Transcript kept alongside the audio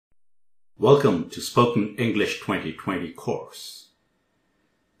Welcome to Spoken English 2020 course.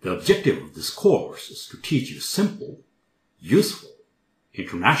 The objective of this course is to teach you simple, useful,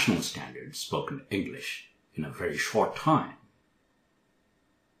 international standard spoken English in a very short time.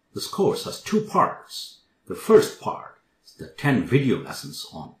 This course has two parts. The first part is the 10 video lessons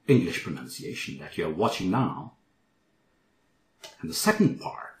on English pronunciation that you are watching now. And the second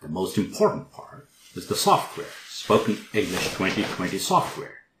part, the most important part, is the software, Spoken English 2020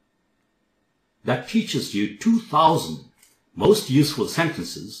 software, that teaches you 2,000 most useful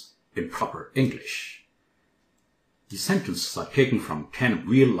sentences in proper English. These sentences are taken from 10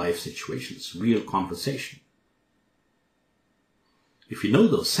 real-life situations, real conversation. If you know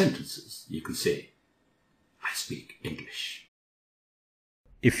those sentences, you can say, I speak English.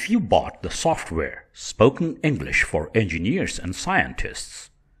 If you bought the software Spoken English for Engineers and Scientists,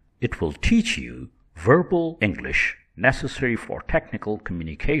 it will teach you verbal English necessary for technical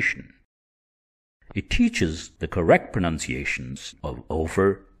communication. It teaches the correct pronunciations of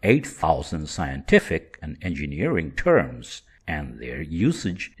over 8,000 scientific and engineering terms and their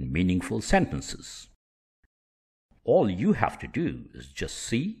usage in meaningful sentences. All you have to do is just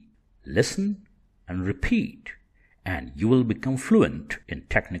see, listen, and repeat, and you will become fluent in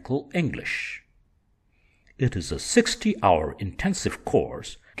technical English. It is a 60-hour intensive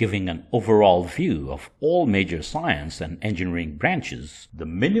course giving an overall view of all major science and engineering branches, the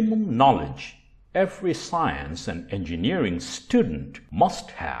minimum knowledge every science and engineering student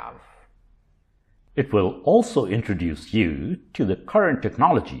must have. It will also introduce you to the current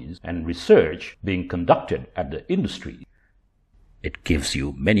technologies and research being conducted at the industry. It gives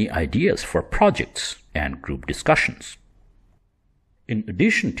you many ideas for projects and group discussions. In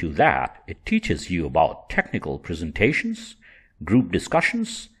addition to that, it teaches you about technical presentations, group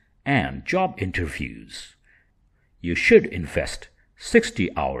discussions, and job interviews. You should invest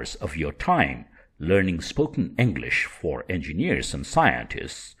 60 hours of your time learning spoken English for engineers and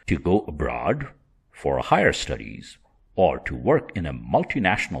scientists to go abroad for higher studies or to work in a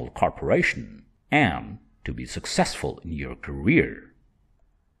multinational corporation and to be successful in your career.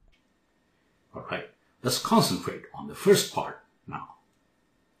 All right, let's concentrate on the first part now.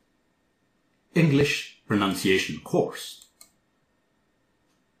 English pronunciation course.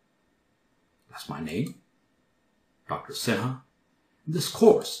 That's my name, Dr. Sinha. In this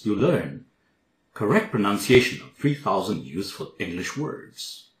course, you learn correct pronunciation of 3,000 useful English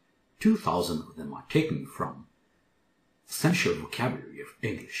words. 2,000 of them are taken from essential vocabulary of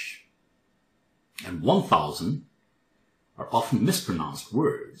English. And 1,000 are often mispronounced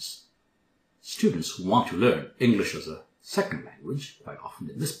words. Students who want to learn English as a second language quite often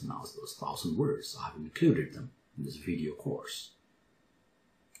they mispronounce those 1,000 words. I have included them in this video course.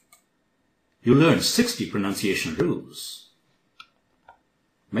 You learn 60 pronunciation rules.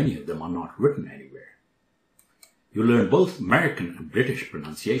 Many of them are not written anywhere. You learn both American and British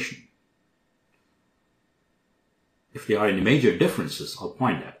pronunciation. If there are any major differences, I'll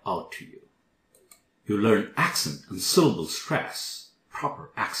point that out to you. You learn accent and syllable stress,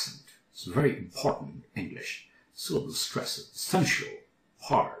 proper accent. It's very important in English. Syllable stress is an essential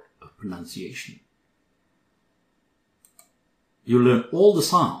part of pronunciation. You learn all the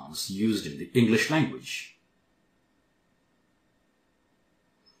sounds used in the English language.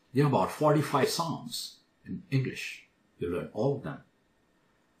 There are about 45 sounds in English. You learn all of them.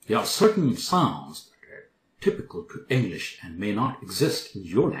 There are certain sounds that are typical to English and may not exist in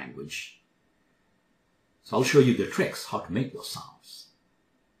your language. So I'll show you the tricks how to make those sounds.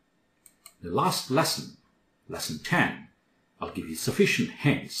 The last lesson, lesson 10, I'll give you sufficient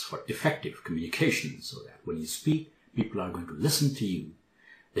hints for effective communication so that when you speak, people are going to listen to you.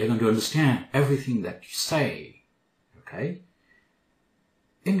 They're going to understand everything that you say. Okay?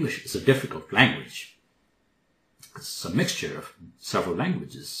 English is a difficult language. It's a mixture of several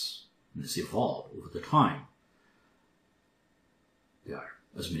languages and it's evolved over the time. There are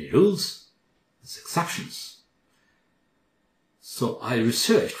as many rules as exceptions. So I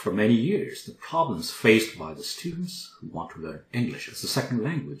researched for many years the problems faced by the students who want to learn English as a second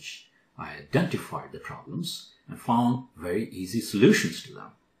language. I identified the problems and found very easy solutions to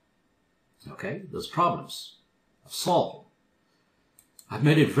them. Okay, those problems I've solved them. I've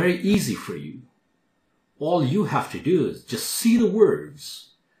made it very easy for you. All you have to do is just see the words,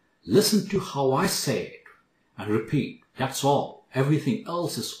 listen to how I say it, and repeat. That's all. Everything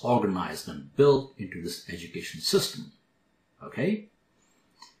else is organized and built into this education system. Okay?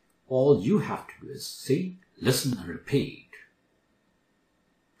 All you have to do is see, listen, and repeat.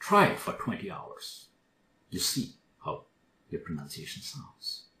 Try it for 20 hours. You see how your pronunciation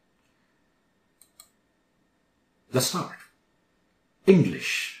sounds. Let's start.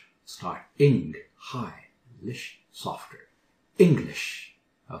 English. start ing, high, lish, softer. English.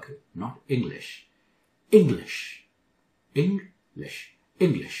 Okay, not English. English. English.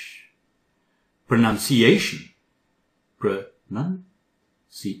 English. Pronunciation.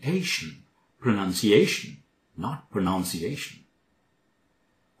 Pronunciation. Pronunciation, not pronunciation.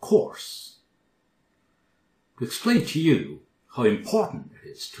 Course. To explain to you how important it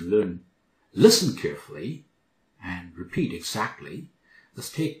is to listen carefully and repeat exactly, let's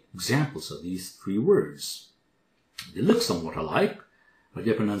take examples of these three words. They look somewhat alike, but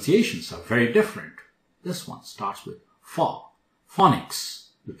their pronunciations are very different. This one starts with fa. Phonics.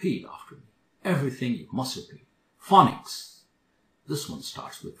 Repeat after me. Everything you must repeat. Phonics. This one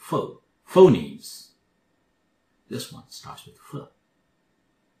starts with pho. Phonemes. This one starts with pho.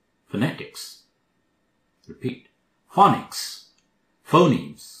 Phonetics. Repeat. Phonics.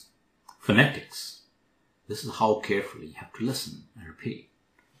 Phonemes. Phonetics. This is how carefully you have to listen and repeat.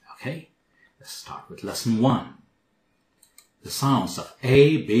 Okay? Let's start with lesson 1. The sounds of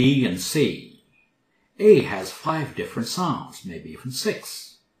A, B, and C. A has 5 different sounds, maybe even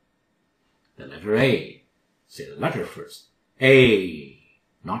 6. The letter A. Say the letter first. A.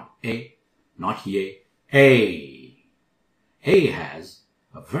 Not A, not ye. A. A has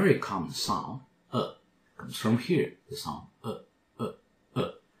a very common sound. Comes from here. The sound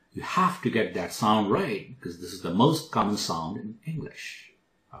You have to get that sound right because this is the most common sound in English.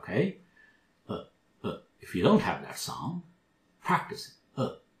 Okay? If you don't have that sound, practice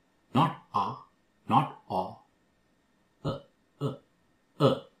it. Not ah, not aw.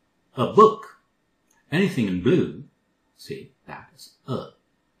 A book. Anything in blue, see, that is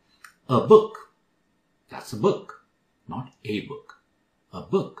A book. That's a book, not a book. A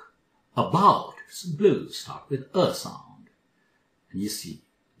book. About. It's in blue. Start with a sound. And you see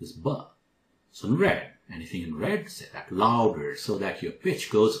this b. So in red. Anything in red, say that louder so that your pitch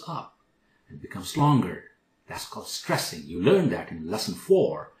goes up and becomes longer. That's called stressing. You learned that in lesson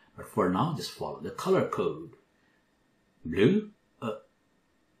 4. But for now, just follow the color code. Blue,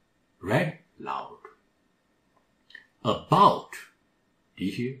 red, loud. About. Do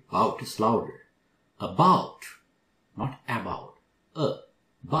you hear? About is louder. About. Not about.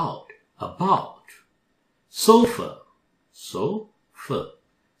 About. About. Sofa. So-fa.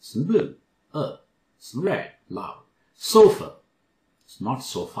 It's in blue. It's in red. Loud. Sofa. It's not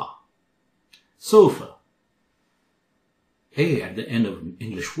sofa. Sofa. A at the end of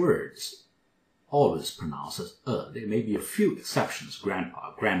English words always pronounces There may be a few exceptions.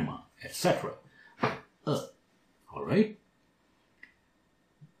 Grandpa, grandma, etc. Alright?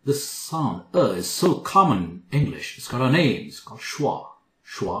 This sound is so common in English. It's got a name. It's called schwa.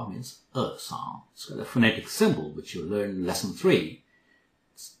 Schwa means sound. It's got a phonetic symbol which you learn in lesson 3.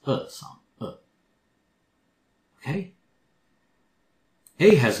 It's sound. Okay?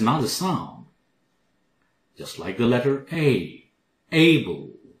 A has another sound. Just like the letter A.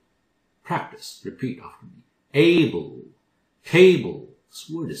 Able. Practice. Repeat after me. Able. Table. This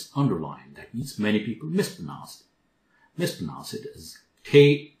word is underlined. That means many people mispronounce it. Mispronounce it as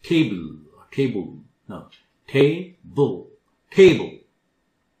table or table. No. Table. Table.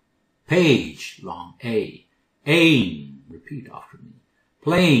 Page. Long A. Aim. Repeat after me.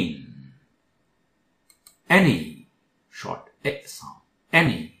 Plane. Any. Short E sound.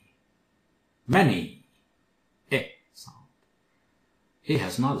 Any. Many. E sound. A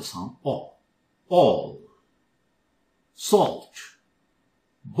has another sound. All. All. Salt.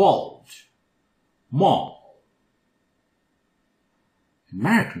 Bulge. Mall. In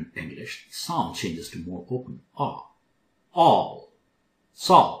American English, the sound changes to more open ah. All.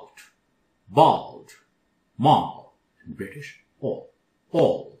 Salt. Bulge. Mall. In British, all.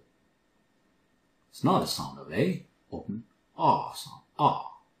 All. It's not a sound of A. Open ah sound.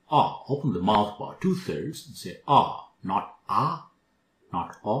 Ah. Ah. Open the mouth about 2/3 and say ah. Not ah.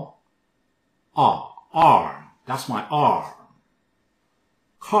 Not ah. Ah. Arm. That's my arm.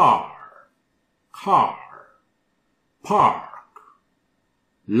 Car. Car. Park.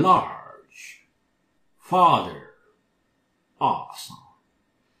 Large. Father. Ah sound.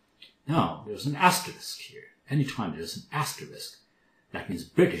 Now, there's an asterisk here. Anytime there's an asterisk, that means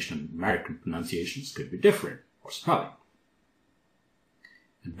British and American pronunciations could be different, or spelling.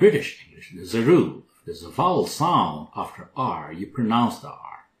 In British English, there's a rule. If there's a vowel sound after R, you pronounce the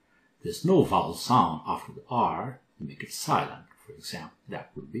R. If there's no vowel sound after the R, you make it silent. For example,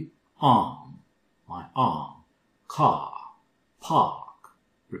 that would be arm, my arm, car, park.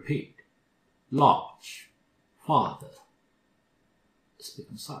 Repeat. Large. Father. This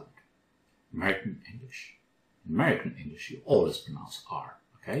becomes silent. American English. In American English, you always pronounce R.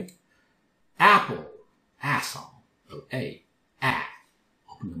 Okay? Apple. A sound. O-A. A.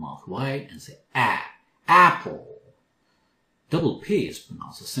 open the mouth wide and say apple. Double P is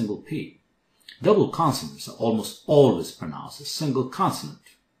pronounced as single P. Double consonants are almost always pronounced as single consonant.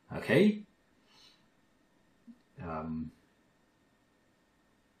 Okay?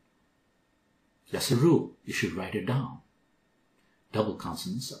 That's a rule. You should write it down. Double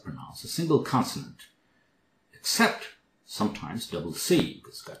consonants are pronounced as single consonant, except sometimes double C,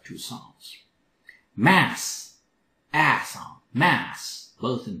 because it's got two sounds. Mass, A sound, mass,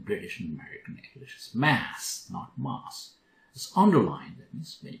 both in British and American English. It's mass, not mass. It's underlined, that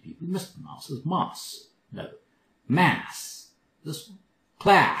means many people mispronounce it as mass. No, mass. This one,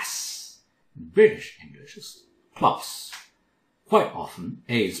 class. In British English is class. Quite often,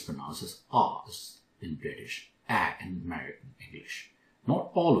 A is pronounced as A in British, A in American English.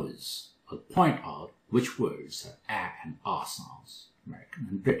 Not always. I'll point out which words have A and A sounds, American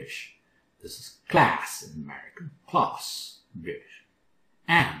and British. This is class in American, class in British.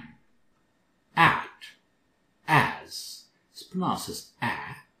 An, at, as. It's pronounced as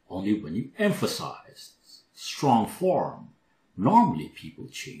A only when you emphasize strong form. Normally people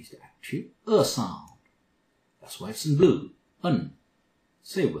change that to a sound. That's why it's in blue.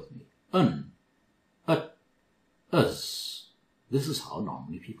 Say it with me. Us. This is how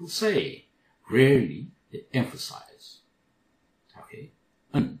normally people say. Rarely they emphasize. Okay?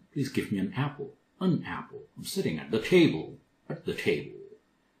 Please give me an apple. An apple. I'm sitting at the table. At the table.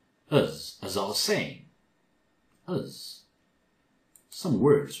 Us. As I was saying. Us. Some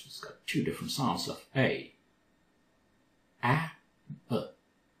words has got two different sounds of A.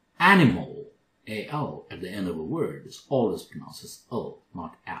 Animal. A-L at the end of a word is always pronounced as O,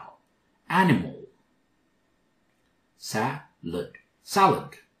 not L. Animal. Salad.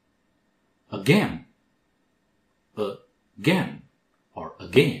 Salad. Again. Again. Or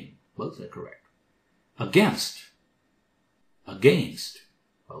again. Both are correct. Against. Against.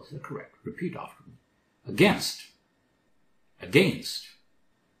 Both are correct. Repeat after me. Against. Against.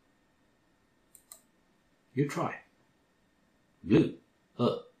 You try. Blue.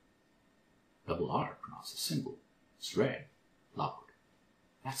 Double R pronounced as single. It's red. Loud.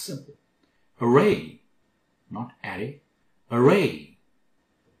 That's simple. Array. Not array. Array.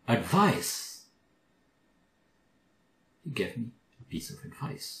 Advice. You get me? A piece of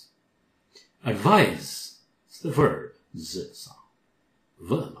advice. Advise. It's the verb. Z sound.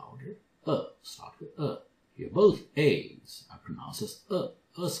 V louder. Start with Here both A's are pronounced as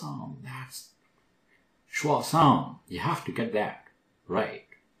a sound. That's schwa sound. You have to get that right.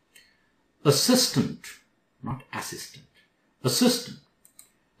 Assistant, not assistant. Assistant.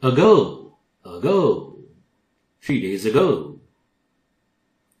 Ago. 3 days ago.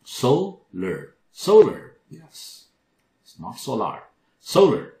 Solar. Solar. Yes. It's not solar.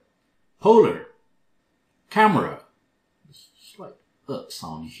 Solar. Polar. Camera. Slight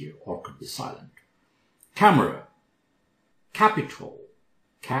sound here, or could be silent. Camera. Capital.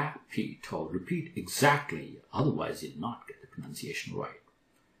 Capital. Repeat exactly, otherwise you'll not get the pronunciation right.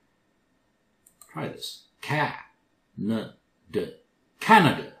 Try this. Canada.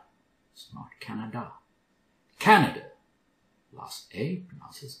 Canada. It's not Canada. Canada. Last A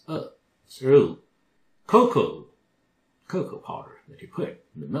pronounces It's a rule. Cocoa. Cocoa powder that you put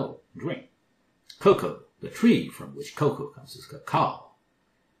in the milk and drink. Cocoa. The tree from which cocoa comes is cacao.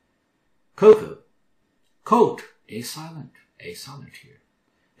 Cocoa. Coat. A silent. A silent here.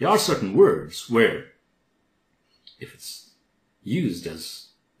 There are certain words where, if it's used as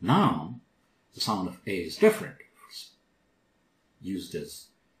noun, the sound of A is different. If it's used as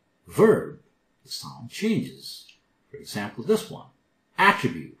verb, the sound changes. For example, this one.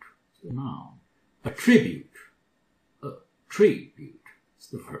 Attribute, the noun. Attribute, attribute, is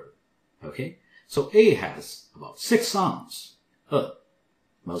the verb. Okay? So A has about 6 sounds.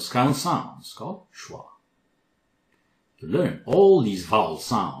 Most common sounds called schwa. To learn all these vowel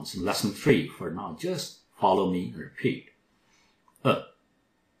sounds in lesson 3, for now just follow me and repeat.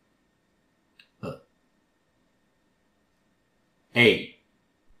 A,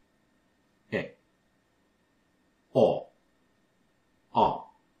 O,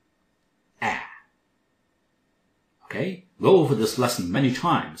 A. Okay? Go over this lesson many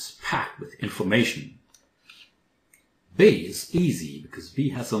times, packed with information. B is easy because B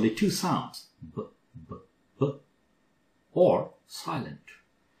has only 2 sounds. B, or silent.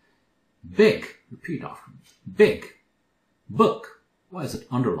 Big, repeat after me. Big. Book. Why is it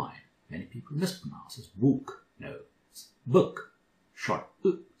underlined? Many people mispronounce it as book. No, it's book. Short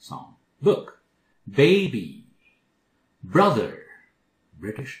sound. Book. Baby. Brother.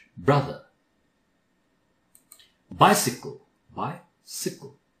 British brother. Bicycle.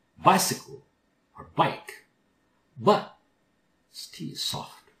 Bicycle. Bicycle or bike. But This T is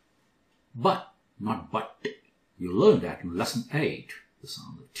soft. But, not but. You learned that in lesson 8, the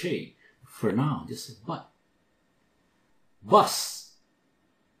sound of T. For now, just say but. Bus,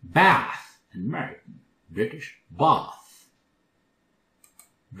 bath, American, British, bath.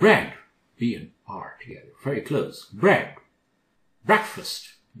 Bread, B and R together, very close. Bread.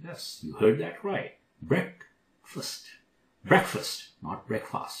 Breakfast, yes, you heard that right. Breakfast. Breakfast, not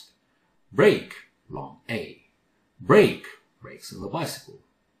breakfast. Brake, long A. Brake, brakes of a bicycle.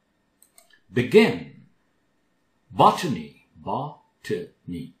 Begin. Botany,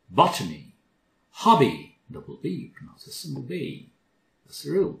 botany, botany. Hobby, double B, pronounced as single B. That's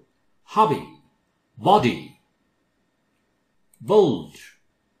the rule. Hobby, body. Bold,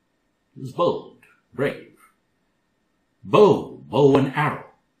 who's bold, brave. Bow, bow and arrow.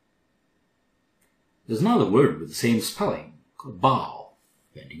 There's another word with the same spelling called bow,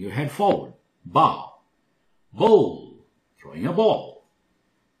 bending your head forward. Bow. Bowl, throwing a ball.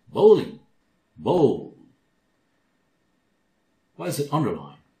 Bowling, bowl. Why is it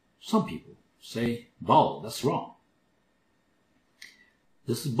underlined? Some people say bowl, that's wrong.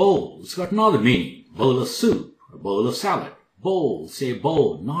 This is bowl. It's got another meaning. Bowl of soup, or bowl of salad. Bowl, say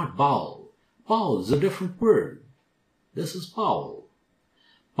bowl, not bowel. Bowel is a different word. This is bowel.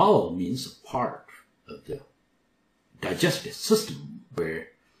 Bowel means a part of the digestive system where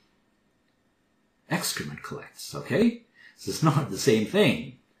excrement collects, okay? This is not the same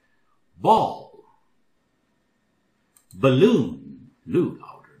thing. Ball. Balloon, loo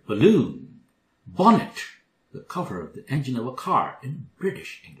louder, balloon. Bonnet, the cover of the engine of a car in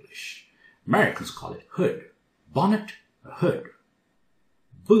British English. Americans call it hood. Bonnet, a hood.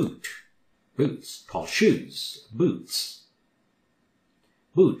 Boot, boots, tall shoes, boots.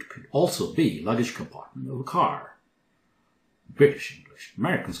 Boot could also be luggage compartment of a car. British English.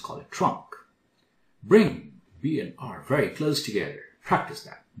 Americans call it trunk. Bring, B and R very close together. Practice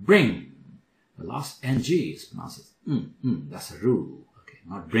that. Bring. The last NG is pronounced as that's a rule. Okay,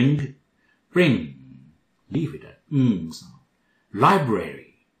 not bring. Bring. Leave it at sound.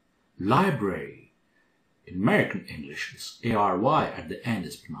 Library. Library. In American English, this ARY at the end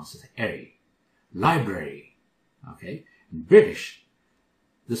is pronounced as airy. Library. Okay. In British,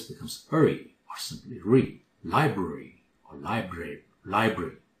 this becomes uri or simply re. Library or library.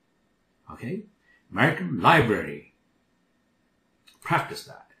 Library. Okay. American library. Practice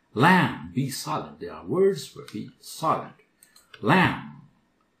that. Lamb, be silent. There are words where be silent. Lamb.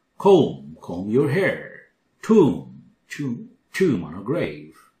 Comb, comb your hair. Tomb, tomb on a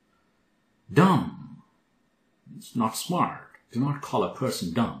grave. Dumb. It's not smart. Do not call a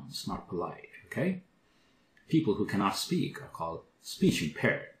person dumb. It's not polite, okay? People who cannot speak are called speech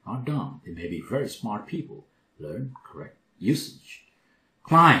impaired, not dumb. They may be very smart people. Learn correct usage.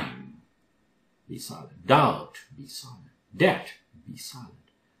 Climb. Be silent. Doubt, be silent. Debt, be silent.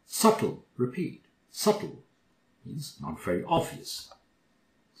 Subtle, repeat. Subtle means not very obvious.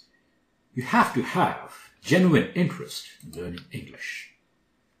 You have to have genuine interest in learning English.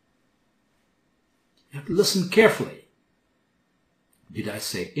 You have to listen carefully. Did I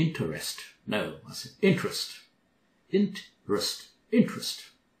say interest? No, I said interest. Interest. Interest.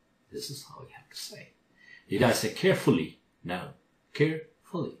 This is how you have to say. Did I say carefully? No.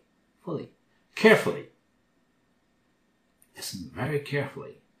 Carefully. Fully. Carefully. Listen very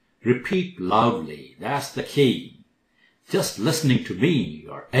carefully. Repeat loudly. That's the key. Just listening to me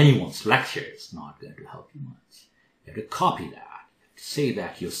or anyone's lecture is not going to help you much. You have to copy that. You have to say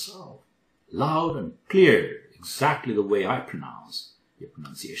that yourself. Loud and clear. Exactly the way I pronounce. Your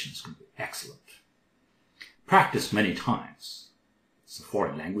pronunciation is going to be excellent. Practice many times. It's a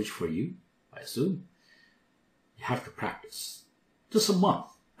foreign language for you, I assume. You have to practice. Just a month.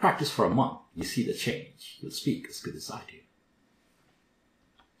 Practice for a month. You see the change. You'll speak as good as I do.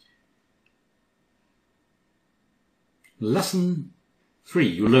 Lesson 3.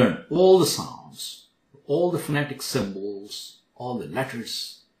 You learn all the sounds, all the phonetic symbols, all the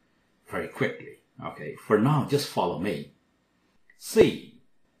letters very quickly. Okay, for now, just follow me. C.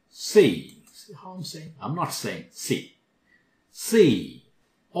 C. See how I'm saying? I'm not saying C. C.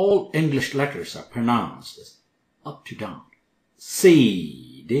 All English letters are pronounced as up to down.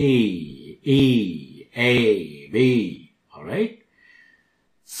 C, D, E, A, B. All right?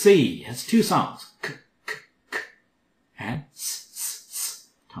 C has two sounds. K, k, k, and s, s, s.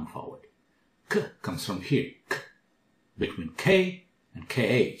 Tongue forward. K comes from here. K. Between K and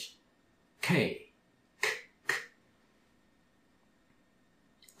KH. K, k, k.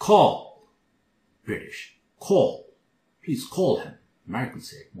 Call. British. Call. Please call him.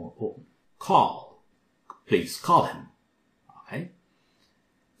 Americans say it more open. Call. Please call him. Okay?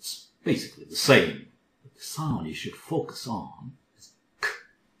 It's basically the same. But the sound you should focus on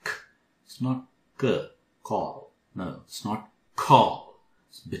It's not k, call. No, it's not call.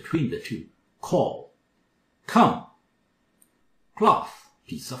 It's between the two. Call. Come. Cloth,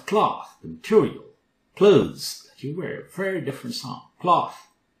 piece of cloth, the material. Clothes that you wear, very different sound. Cloth,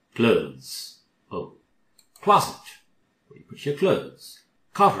 clothes. Oh. Closet, where you put your clothes.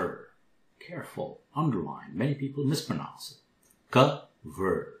 Cover, careful, underline. Many people mispronounce it.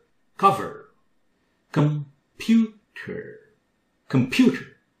 Cover, cover. Computer,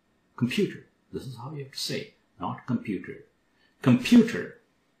 computer, computer. This is how you have to say it, not computer. Computer.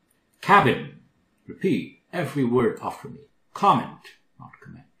 Cabin, repeat every word after me. Comment, not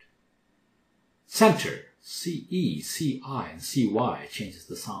comment. Center, C-E, C-I, and C-Y changes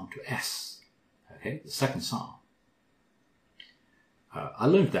the sound to S. Okay, the second sound. I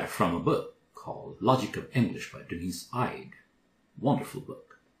learned that from a book called Logic of English by Denise Ide. Wonderful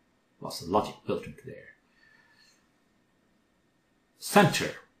book. Lots of logic built into there.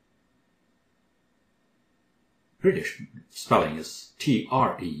 Center. British spelling is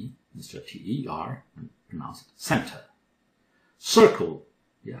T-R-E instead of T-E-R, and pronounce it center. Circle,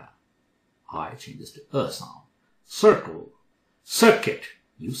 yeah, I changes to a sound. Circle. Circuit,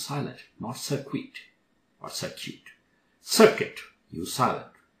 use silent, not circuit or circuit. Circuit, use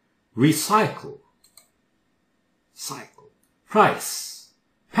silent. Recycle, cycle. Price.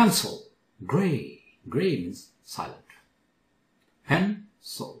 Pencil, gray, gray means silent.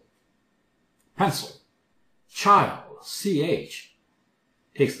 Pencil, pencil. Child, C-H,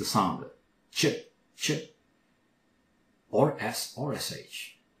 takes the sound of ch, ch, or S or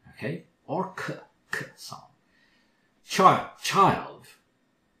S-H, okay? Or k, k sound. Child.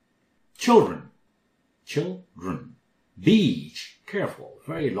 Children, children. Beach, careful,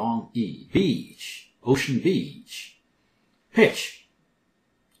 very long E. Beach, ocean beach. Pitch.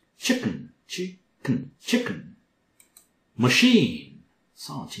 Chicken, chicken, chicken. Machine,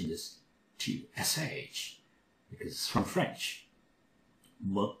 sound changes to SH because it's from French.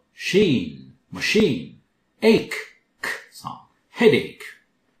 Machine, machine. Ache, k sound. Headache.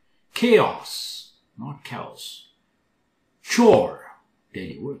 Chaos, not chaos. Chore,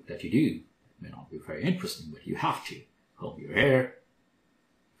 daily work that you do. It may not be very interesting, but you have to. Comb your hair,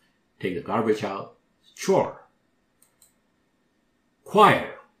 take the garbage out. Chore.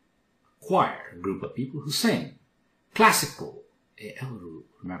 Choir, choir, a group of people who sing. Classical, A-L,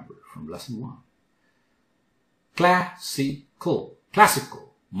 remember from lesson 1. Classical,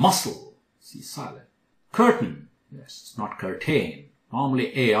 classical. Muscle, C silent. Curtain, yes, it's not curtain.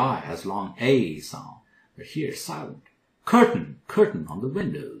 Normally AI has long A sound, but here silent. Curtain, curtain on the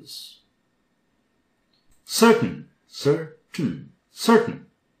windows. Certain, certain, certain,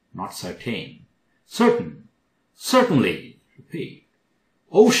 not certain. Certain, certainly, repeat.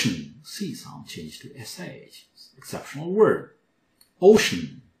 Ocean, C sound changed to SH. Exceptional word.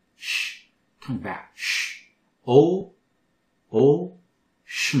 Ocean, sh, tongue back, sh. O,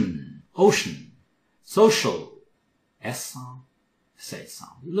 ocean, ocean. Social, S sound, SH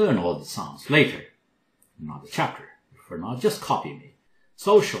sound. You learn all the sounds later in another chapter. For now, just copy me.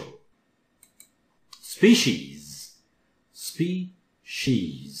 Social. Species,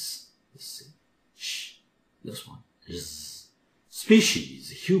 species. Let's see. Sh, this one. Z.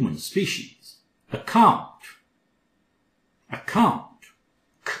 Species, human species. Account, account,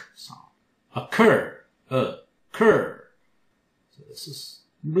 k sound. Occur, occur. So this is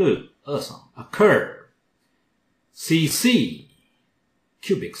blue, sound. Occur. CC,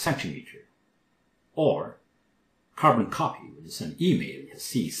 cubic centimeter. Or carbon copy, when you send email, it has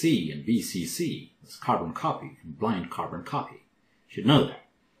CC and BCC. It's carbon copy and blind carbon copy. You should know that.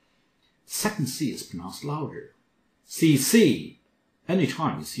 Second C is pronounced louder. CC,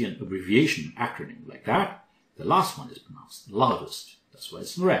 anytime you see an abbreviation acronym like that, the last one is pronounced the loudest. That's why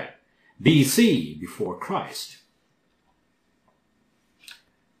it's in red. BC, before Christ.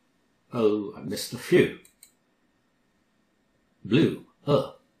 Oh, I missed a few. Blue,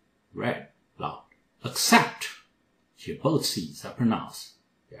 red, loud. Accept. Here both C's are pronounced.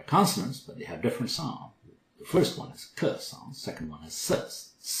 They are consonants, but they have different sound. The first one is k sound, second one is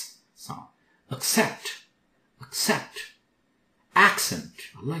s sound. Accept, accept. Accent,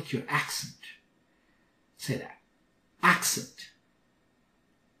 I like your accent. Say that. Accent.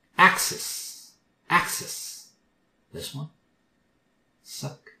 Axis, axis. This one.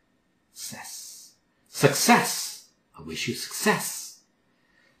 Success. Success. I wish you success.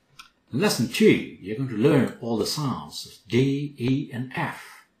 In lesson 2, you're going to learn all the sounds of D, E, and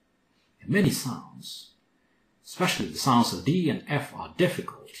F. And many sounds, especially the sounds of D and F, are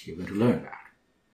difficult. You're going to learn that.